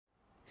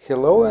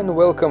Hello and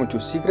welcome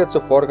to Secrets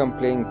of Organ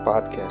Playing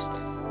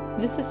podcast.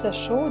 This is a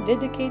show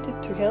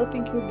dedicated to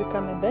helping you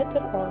become a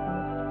better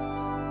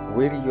organist.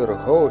 We're your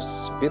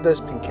hosts, Vidas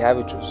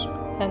Pinkevičius.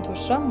 And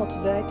Aušra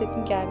Motuzaitė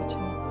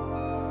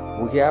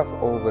Pinkevičienė. We have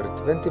over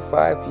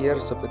 25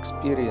 years of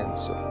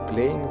experience of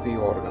playing the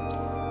organ.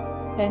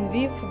 And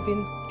we've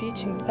been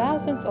teaching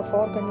thousands of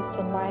organists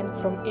online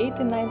from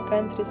 89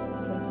 countries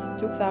since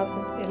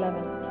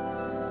 2011.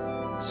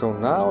 So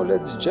now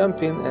let's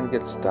jump in and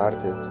get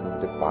started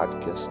with the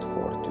podcast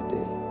for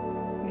today.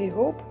 We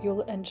hope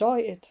you'll enjoy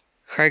it.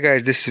 Hi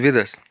guys, this is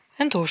Vidas.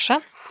 And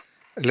Aušra.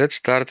 Let's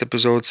start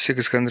episode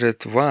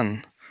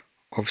 601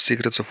 of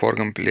Secrets of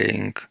Organ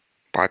Playing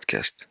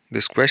podcast.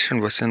 This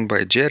question was sent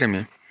by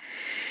Jeremy,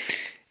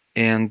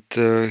 and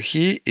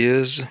he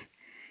is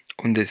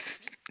on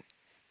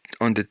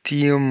the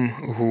team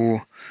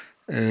who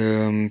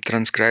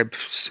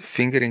transcribes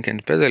fingering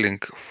and pedaling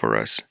for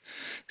us.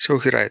 So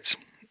he writes,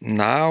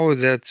 "Now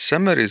that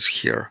summer is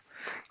here,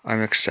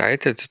 I'm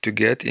excited to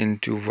get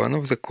into one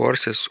of the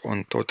courses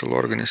on Total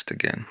Organist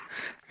again.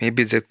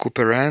 Maybe the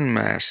Couperin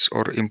Mass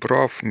or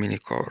Improv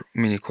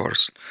mini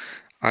course,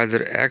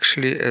 either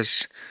actually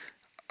as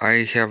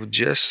I have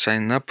just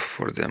signed up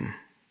for them."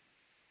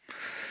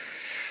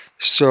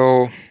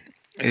 So,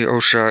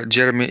 Aušra,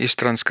 Jeremy is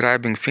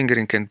transcribing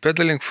fingering and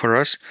pedaling for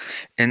us,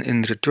 and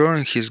in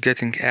return he's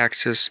getting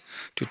access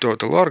to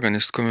Total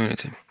Organist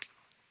community.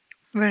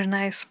 Very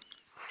nice.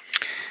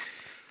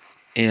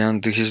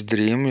 And his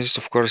dream is,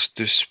 of course,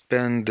 to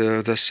spend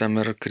the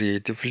summer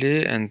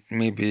creatively and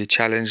maybe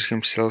challenge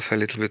himself a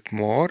little bit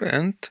more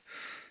and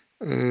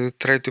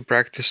try to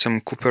practice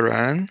some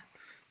Couperin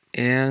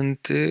and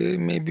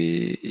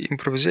maybe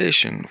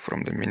improvisation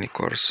from the mini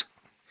course.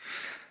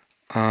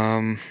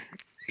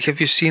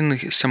 Have you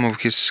seen some of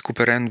his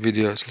Couperin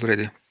videos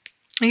already?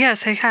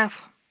 Yes, I have.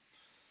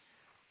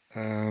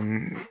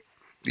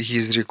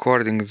 He's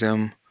recording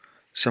them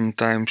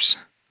sometimes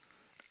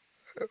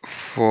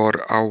for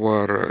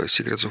our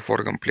Secrets of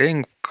Organ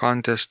Playing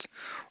contest,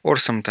 or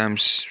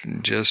sometimes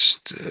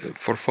just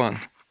for fun.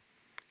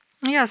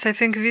 Yes, I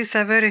think these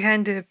are very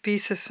handy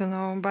pieces,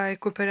 by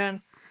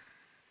Couperin.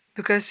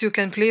 Because you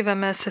can play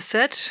them as a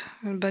set,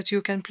 but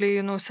you can play,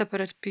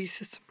 separate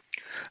pieces.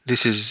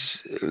 This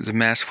is the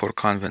Mass for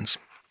convents.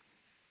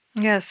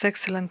 Yes,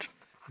 excellent.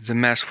 The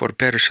Mass for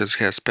parishes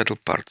has pedal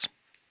parts.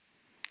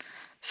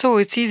 So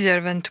it's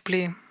easier than to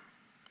play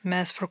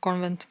Mass for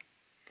convent.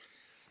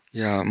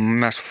 Yeah,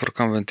 Mass for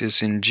convent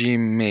is in G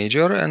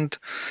major and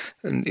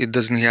it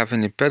doesn't have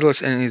any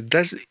pedals, and it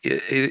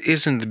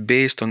isn't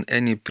based on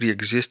any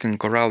pre-existing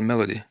chorale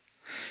melody.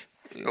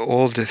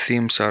 All the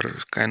themes are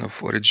kind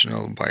of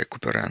original by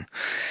Couperin,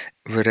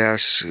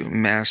 whereas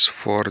Mass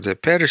for the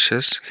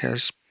parishes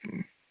has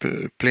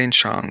plain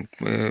chant,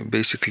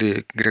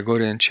 basically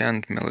Gregorian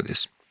chant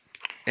melodies,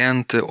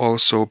 and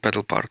also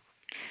pedal part.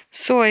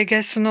 So I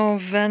guess,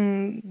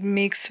 then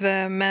makes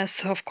the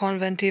Mass of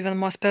convent even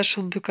more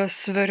special,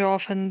 because very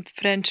often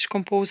French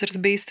composers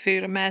based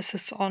their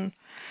masses on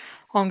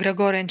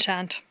Gregorian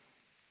chant.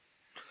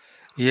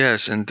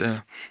 Yes,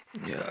 and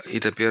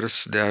it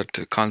appears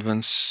that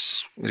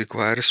convents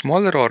require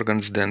smaller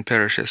organs than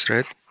parishes,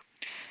 right?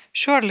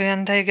 Surely,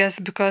 and I guess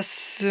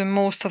because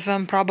most of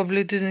them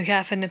probably didn't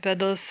have any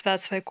pedals,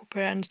 that's why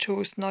Couperin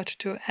chose not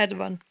to add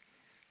one.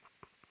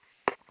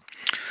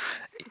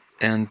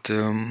 And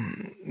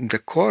the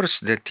course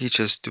that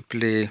teaches to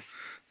play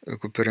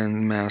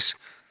Couperin Mass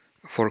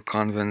for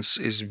convents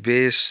is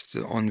based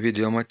on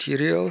video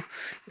material.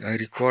 I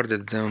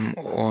recorded them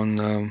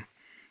on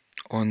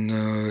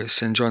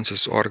St.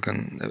 John's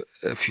organ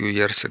a few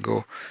years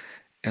ago,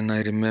 and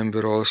I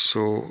remember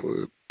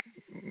also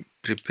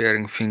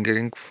preparing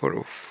fingering for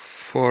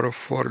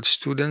the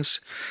students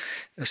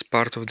as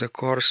part of the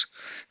course.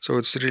 So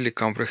it's really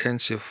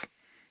comprehensive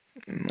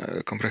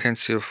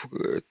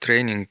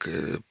training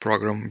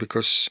program,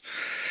 because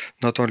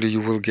not only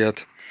you will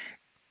get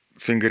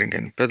fingering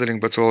and pedaling,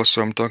 but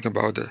also I'm talking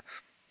about the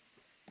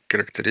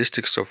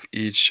characteristics of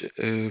each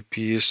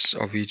piece,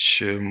 of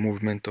each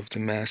movement of the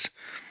Mass,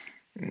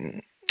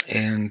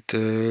 and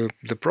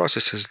the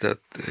processes that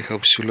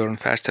helps you learn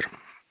faster.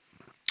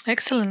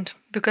 Excellent,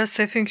 because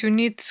I think you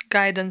need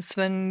guidance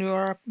when you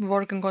are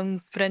working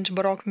on French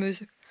Baroque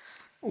music.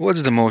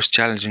 What's the most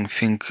challenging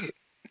thing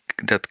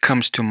that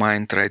comes to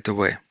mind right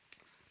away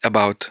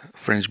about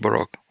French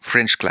Baroque,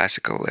 French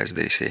classical, as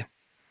they say?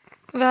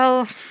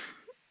 Well,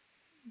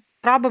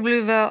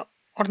 probably the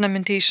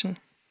ornamentation.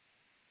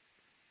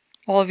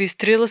 All these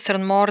trills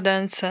and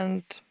mordents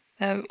and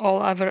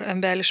all other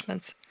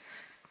embellishments.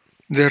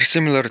 They're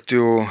similar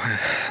to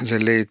the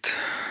late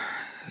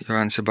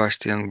Johann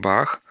Sebastian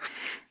Bach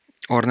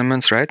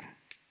ornaments, right?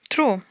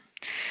 True.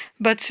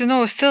 But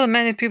still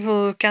many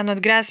people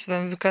cannot grasp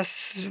them,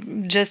 because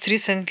just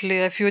recently,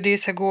 a few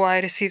days ago, I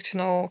received,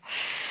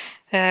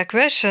 a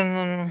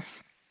question.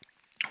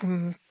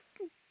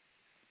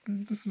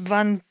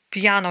 One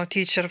piano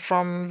teacher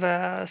from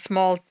the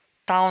small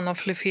town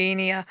of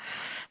Lithuania,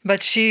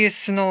 but she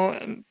is,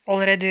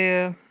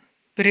 already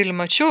really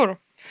mature.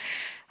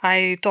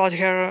 I taught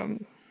her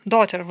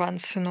daughter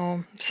once,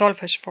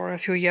 solfege for a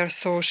few years,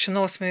 so she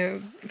knows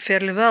me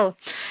fairly well.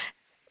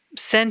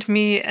 Sent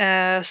me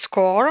a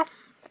score,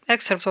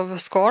 excerpt of a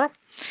score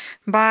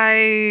by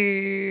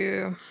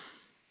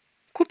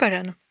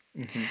Couperin.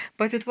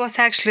 But it was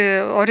actually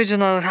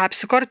original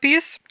harpsichord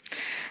piece.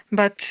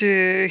 But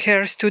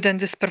her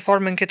student is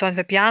performing it on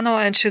the piano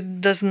and she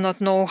does not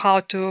know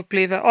how to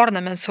play the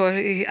ornaments, so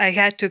I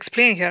had to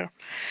explain her.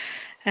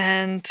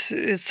 And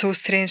it's so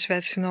strange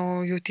that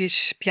you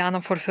teach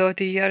piano for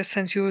 30 years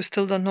and you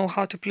still don't know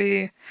how to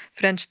play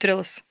French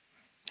trills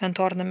and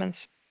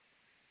ornaments.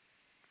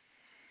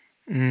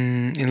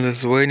 In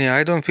Lithuania,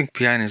 I don't think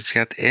pianists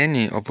had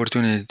any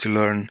opportunity to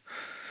learn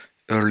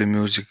early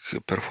music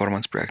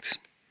performance practice.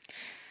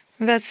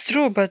 That's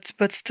true, but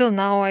still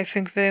now I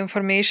think the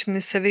information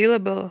is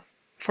available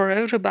for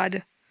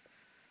everybody.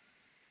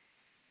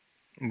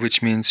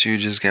 Which means you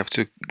just have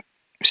to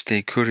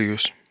stay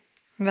curious.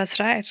 That's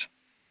right.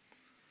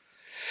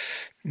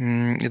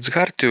 It's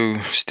hard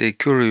to stay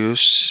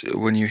curious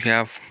when you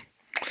have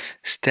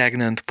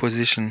stagnant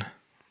position,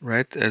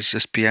 right?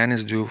 As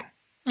pianists do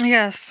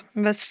Yes,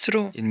 that's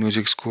true. in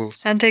music schools.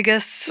 And I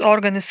guess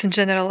organists in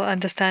general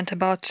understand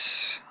about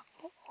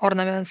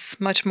ornaments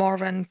much more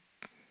than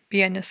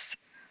pianists.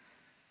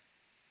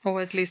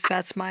 Or at least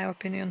that's my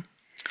opinion.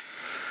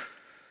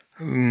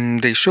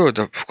 They should,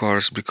 of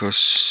course,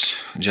 because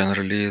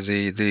generally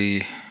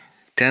they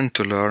tend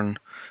to learn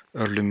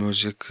early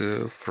music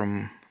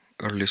from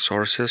early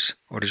sources,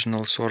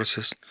 original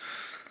sources,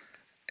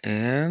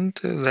 and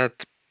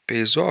that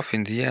pays off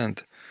in the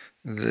end.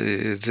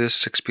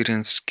 This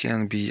experience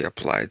can be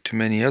applied to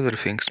many other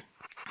things.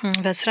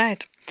 That's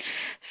right.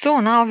 So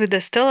now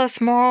Vidas, tell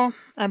us more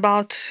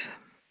about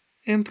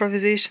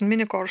improvisation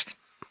mini course.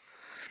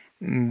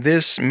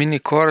 This mini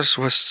course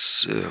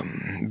was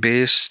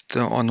based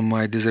on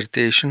my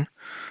dissertation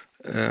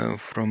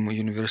from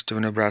University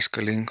of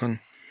Nebraska-Lincoln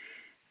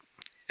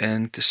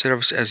and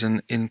serves as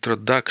an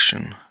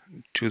introduction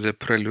to the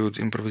prelude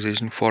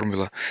improvisation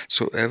formula.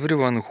 So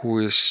everyone who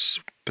is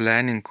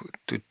planning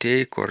to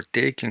take or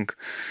taking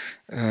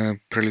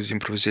prelude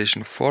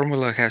improvisation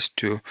formula has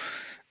to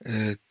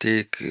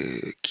take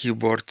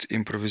keyboard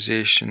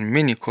improvisation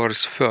mini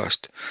course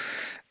first.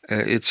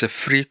 It's a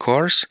free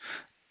course,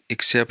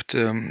 except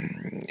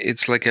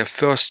it's like a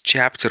first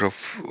chapter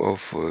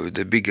of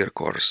the bigger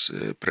course,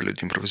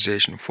 prelude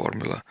improvisation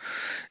formula.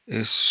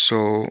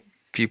 So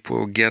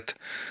people get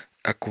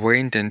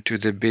acquainted to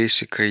the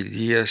basic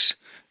ideas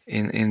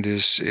in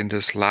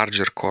this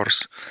larger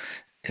course,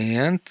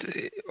 and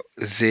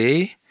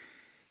they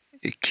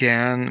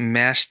can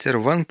master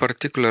one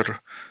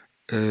particular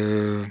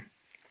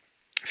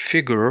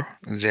figure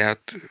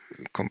that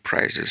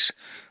comprises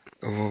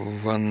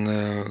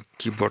one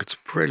keyboard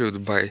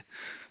prelude by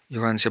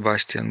Johann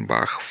Sebastian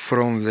Bach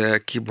from the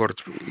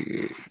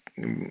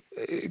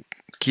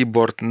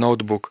keyboard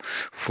notebook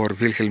for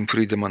Wilhelm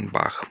Friedemann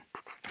Bach,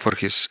 for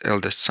his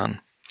eldest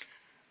son.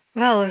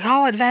 Well,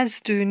 how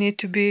advanced do you need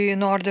to be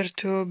in order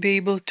to be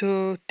able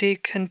to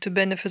take and to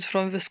benefit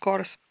from this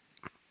course?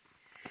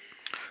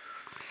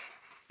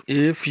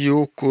 If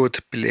you could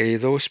play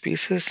those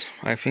pieces,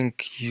 I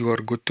think you are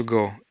good to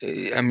go.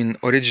 I mean,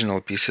 original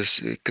pieces,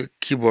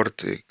 keyboard,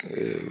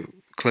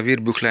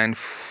 Klavierbüchlein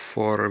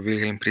for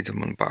Wilhelm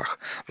Friedemann Bach,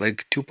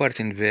 like two-part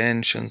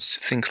inventions,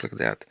 things like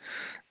that.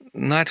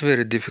 Not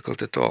very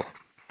difficult at all.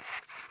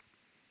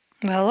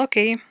 Well,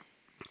 okay.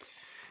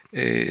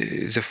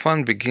 The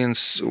fun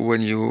begins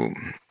when you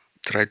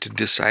try to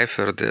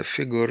decipher the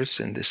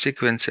figures and the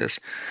sequences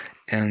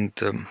and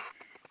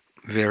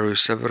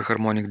various several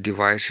harmonic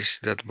devices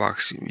that Bach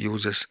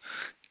uses,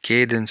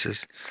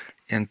 cadences,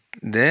 and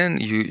then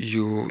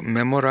you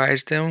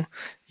memorize them,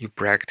 you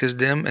practice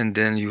them, and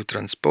then you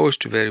transpose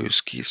to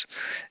various keys,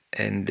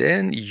 and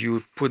then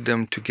you put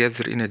them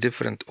together in a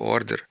different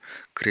order,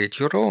 create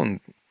your own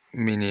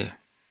mini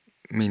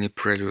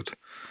prelude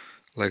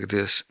like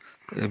this,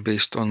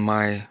 based on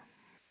my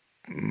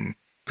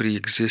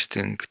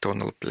pre-existing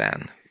tonal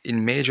plan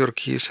in major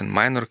keys and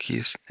minor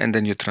keys, and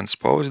then you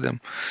transpose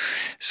them.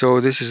 So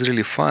this is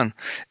really fun.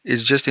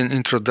 It's just an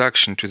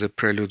introduction to the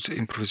prelude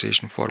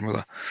improvisation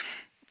formula,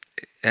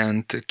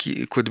 and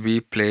it could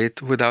be played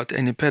without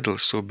any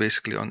pedals, so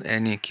basically on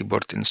any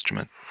keyboard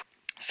instrument.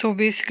 So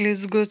basically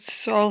it's good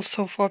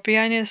also for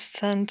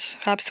pianists and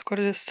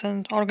harpsichordists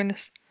and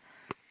organists.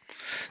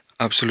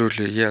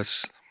 Absolutely,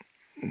 yes.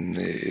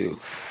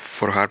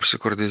 For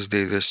harpsichordists,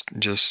 they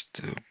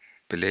just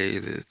play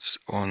it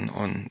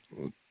on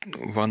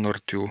one or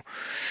two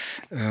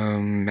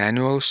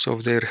manuals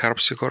of their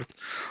harpsichord.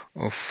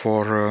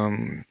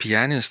 For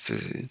pianists,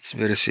 it's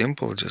very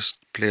simple, just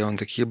play on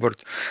the keyboard.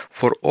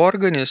 For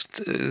organists,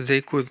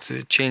 they could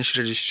change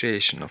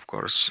registration, of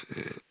course,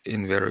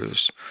 in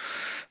various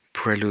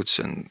preludes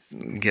and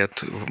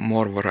get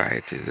more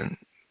variety than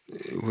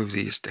with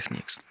these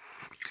techniques.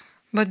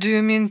 But do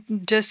you mean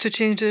just to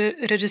change the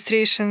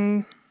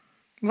registration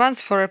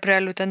once for a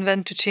prelude and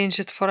then to change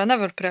it for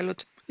another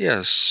prelude?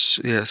 Yes.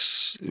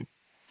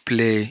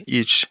 Play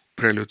each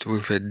prelude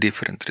with a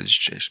different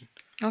registration.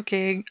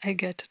 Okay, I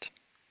get it.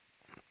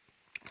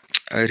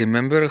 I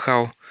remember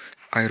how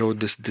I wrote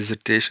this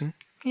dissertation.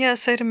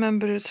 Yes, I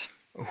remember it.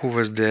 Who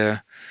was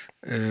the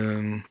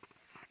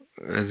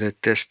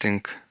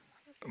testing?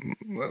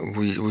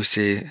 We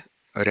say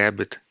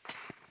rabbit.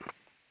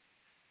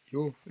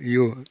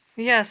 You.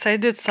 Yes, I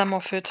did some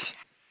of it.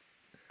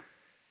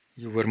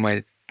 You were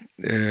my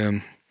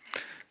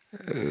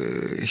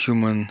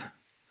human.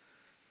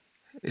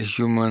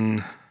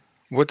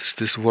 What is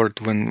this word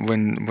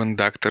when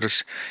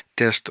doctors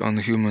test on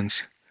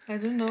humans? I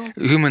don't know.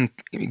 Human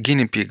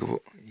guinea pig.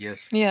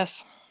 Yes.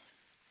 Yes.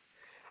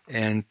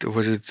 And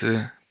was it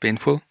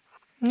painful?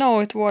 No,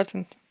 it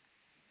wasn't.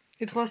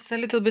 It was a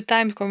little bit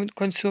time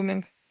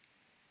consuming.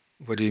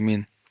 What do you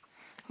mean?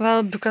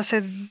 Well, because I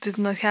did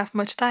not have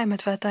much time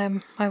at that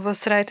time. I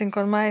was working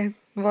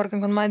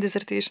on my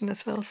dissertation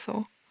as well,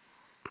 so.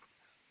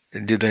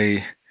 Did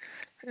I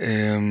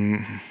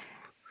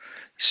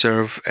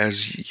serve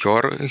as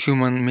your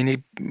human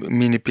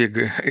mini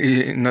pig?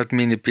 Not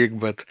mini pig,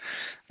 but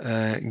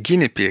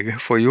guinea pig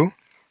for you?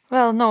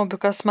 Well, no,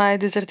 because my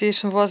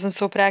dissertation wasn't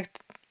so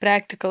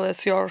practical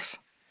as yours.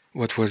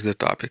 What was the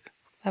topic?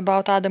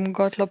 About Adam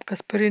Gottlob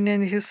Gasparini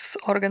and his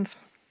organs.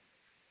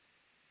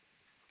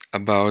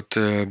 About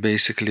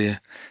basically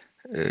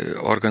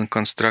organ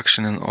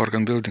construction and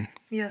organ building.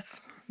 Yes,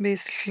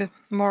 basically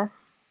more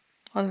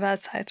on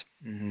that side.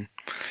 Mm-hmm.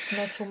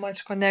 Not so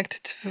much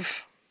connected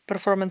with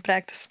performance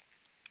practice.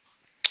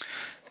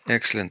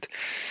 Excellent.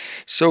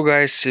 So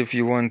guys, if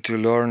you want to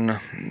learn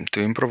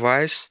to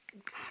improvise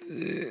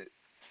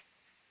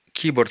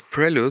keyboard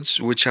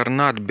preludes which are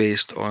not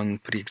based on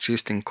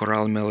pre-existing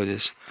chorale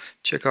melodies,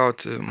 check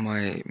out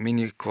my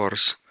mini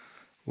course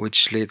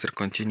which later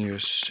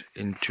continues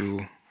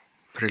into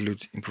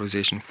prelude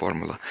improvisation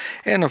formula.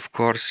 And of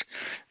course,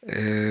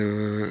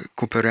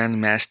 Couperin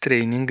mass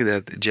training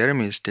that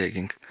Jeremy is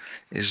taking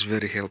is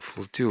very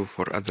helpful too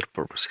for other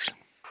purposes.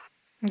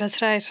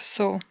 That's right.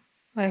 So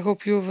I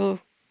hope you will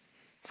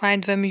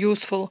find them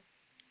useful.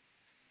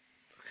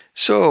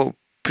 So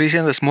please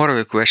send us more of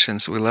your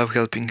questions. We love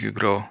helping you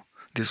grow.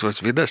 This was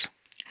Vidas.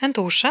 And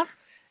Usha.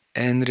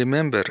 And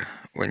remember,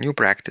 when you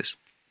practice,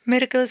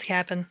 miracles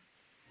happen.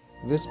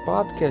 This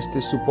podcast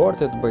is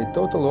supported by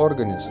Total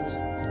Organist,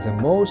 the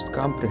most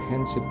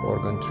comprehensive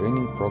organ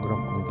training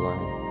program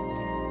online.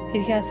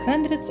 It has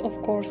hundreds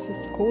of courses,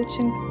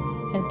 coaching,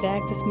 and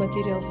practice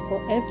materials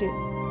for every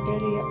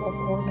area of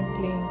organ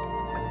playing.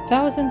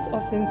 Thousands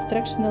of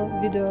instructional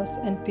videos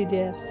and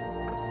PDFs.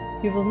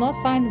 You will not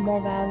find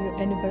more value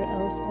anywhere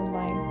else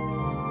online.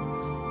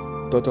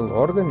 Total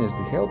Organist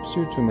helps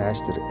you to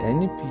master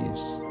any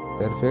piece,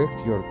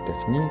 perfect your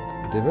technique,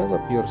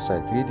 develop your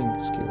sight reading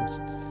skills,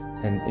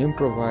 and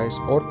improvise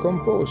or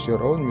compose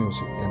your own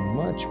music and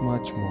much,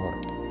 much more.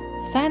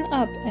 Sign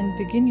up and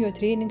begin your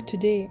training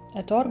today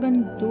at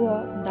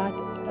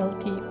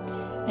organduo.lt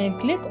and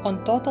click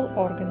on Total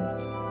Organist.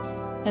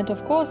 And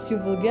of course, you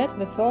will get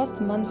the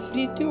first month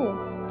free too.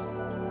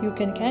 You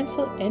can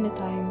cancel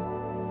anytime.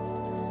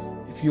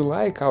 If you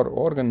like our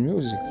organ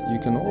music, you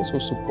can also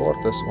support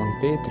us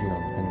on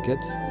Patreon and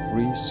get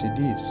free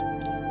CDs.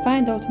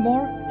 Find out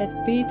more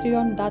at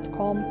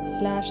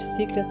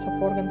patreon.com/secrets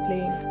of organ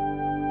playing.